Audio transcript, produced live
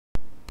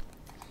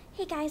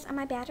Hey guys,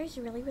 my battery's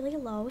really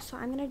low, so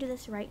I'm going to do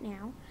this right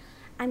now.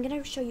 I'm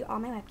going to show you all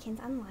my Webkinz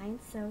Online,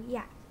 so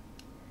yeah.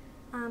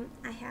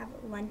 I have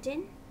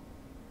London,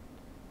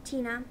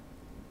 Tina,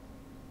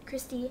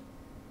 Christy,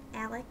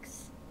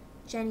 Alex,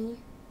 Jenny,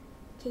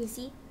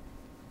 Casey,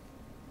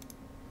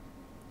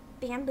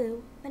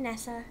 Bamboo,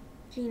 Vanessa,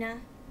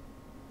 Gina,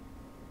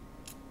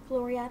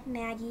 Gloria,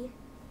 Maggie,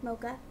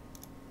 Mocha,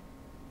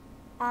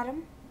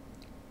 Autumn,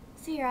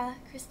 Sierra,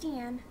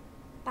 Christiane,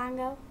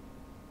 Bongo,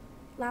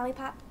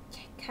 Lollipop,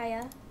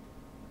 Kaya,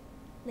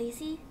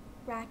 Lacey,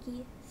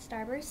 Rocky,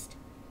 Starburst,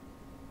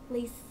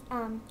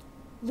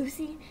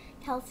 Lucy,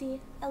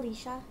 Kelsey,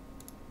 Alicia,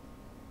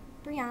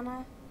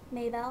 Brianna,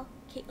 Maybell,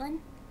 Caitlin,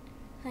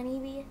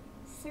 Honeybee,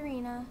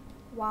 Serena,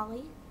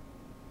 Wally,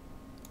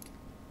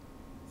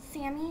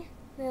 Sammy,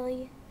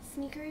 Lily,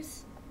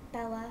 Sneakers,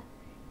 Bella,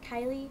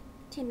 Kylie,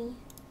 Timmy,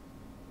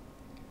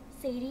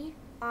 Sadie,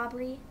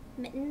 Aubrey,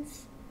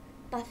 Mittens,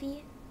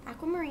 Buffy,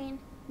 Aquamarine,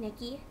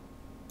 Nikki,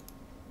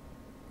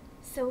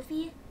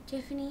 Sophie,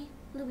 Tiffany,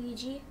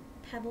 Luigi,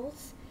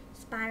 Pebbles,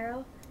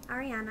 Spyro,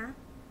 Ariana,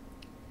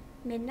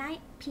 Midnight,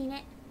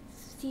 Peanut,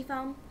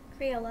 Seafoam,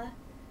 Crayola,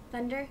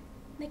 Thunder,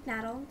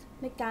 McDonald,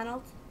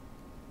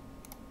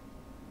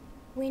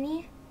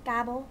 Winnie,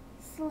 Gobble,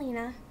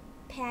 Selena,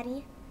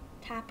 Patty,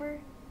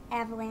 Topper,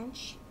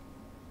 Avalanche,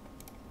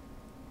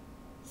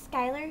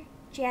 Skylar,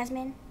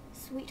 Jasmine,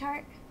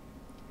 Sweetheart,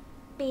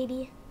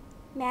 Baby,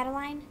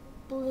 Madeline,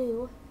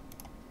 Blue,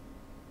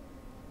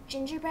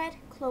 Gingerbread,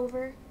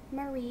 Clover,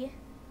 Marie,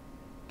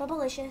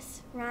 Bubblicious,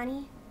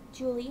 Ronnie,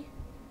 Julie,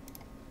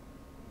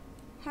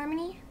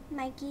 Harmony,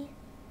 Mikey,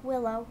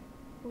 Willow,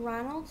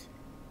 Ronald,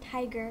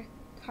 Tiger,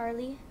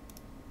 Carly,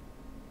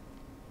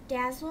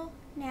 Dazzle,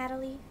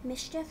 Natalie,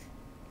 Mischief,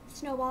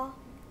 Snowball,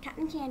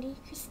 Cotton Candy,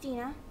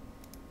 Christina,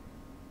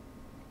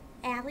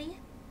 Allie,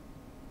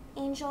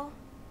 Angel,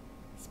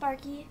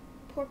 Sparky,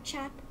 Pork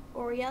Chop,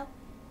 Oreo,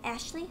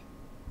 Ashley,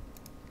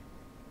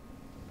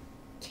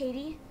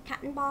 Katie,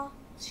 Cotton Ball,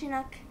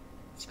 Chinook,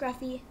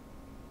 Scruffy,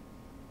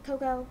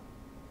 Coco,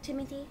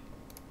 Timothy,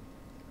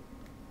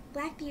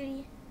 Black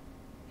Beauty,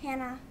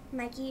 Hannah,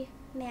 Mikey,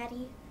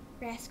 Maddie,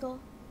 Rascal,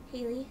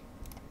 Haley,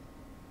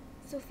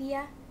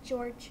 Sophia,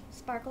 George,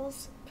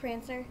 Sparkles,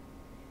 Prancer,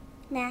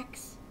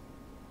 Max,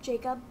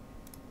 Jacob,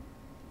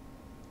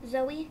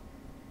 Zoe,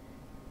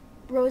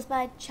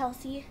 Rosebud,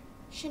 Chelsea,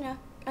 Shadow,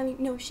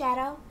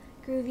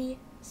 Groovy,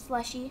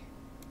 Slushy,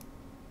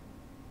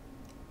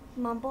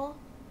 Mumble,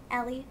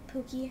 Ellie,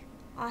 Pookie,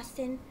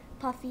 Austin,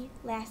 Puffy,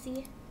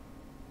 Lassie,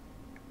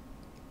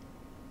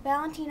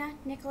 Valentina,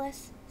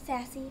 Nicholas,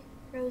 Sassy,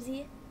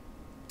 Rosie,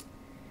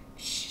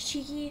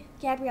 Cheeky,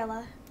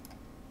 Gabriella,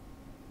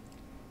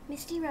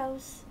 Misty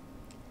Rose,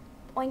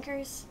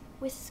 Oinkers,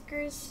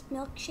 Whiskers,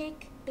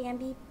 Milkshake,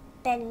 Bambi,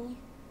 Benny,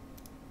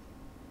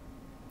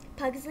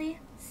 Pugsley,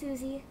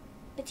 Susie,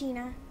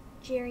 Bettina,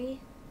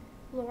 Jerry,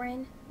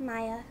 Lauren,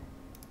 Maya,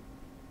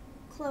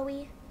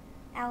 Chloe,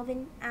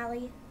 Alvin,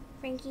 Allie,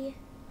 Frankie,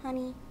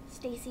 Honey,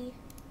 Stacy,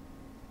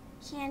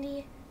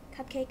 Candy,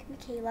 Cupcake,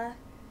 Michaela,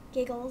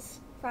 Giggles,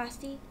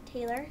 Frosty,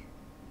 Taylor,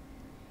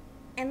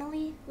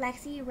 Emily,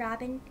 Lexi,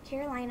 Robin,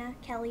 Carolina,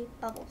 Kelly,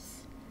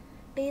 Bubbles,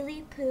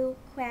 Bailey, Pooh,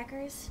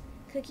 Quackers,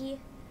 Cookie,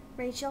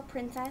 Rachel,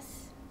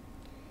 Princess,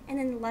 and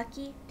then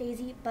Lucky,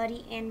 Daisy,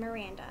 Buddy, and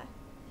Miranda.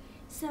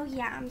 So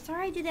yeah, I'm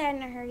sorry I did that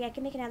in a hurry. I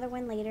can make another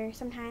one later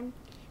sometime,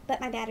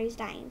 but my battery's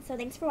dying. So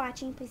thanks for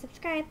watching. Please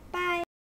subscribe. Bye!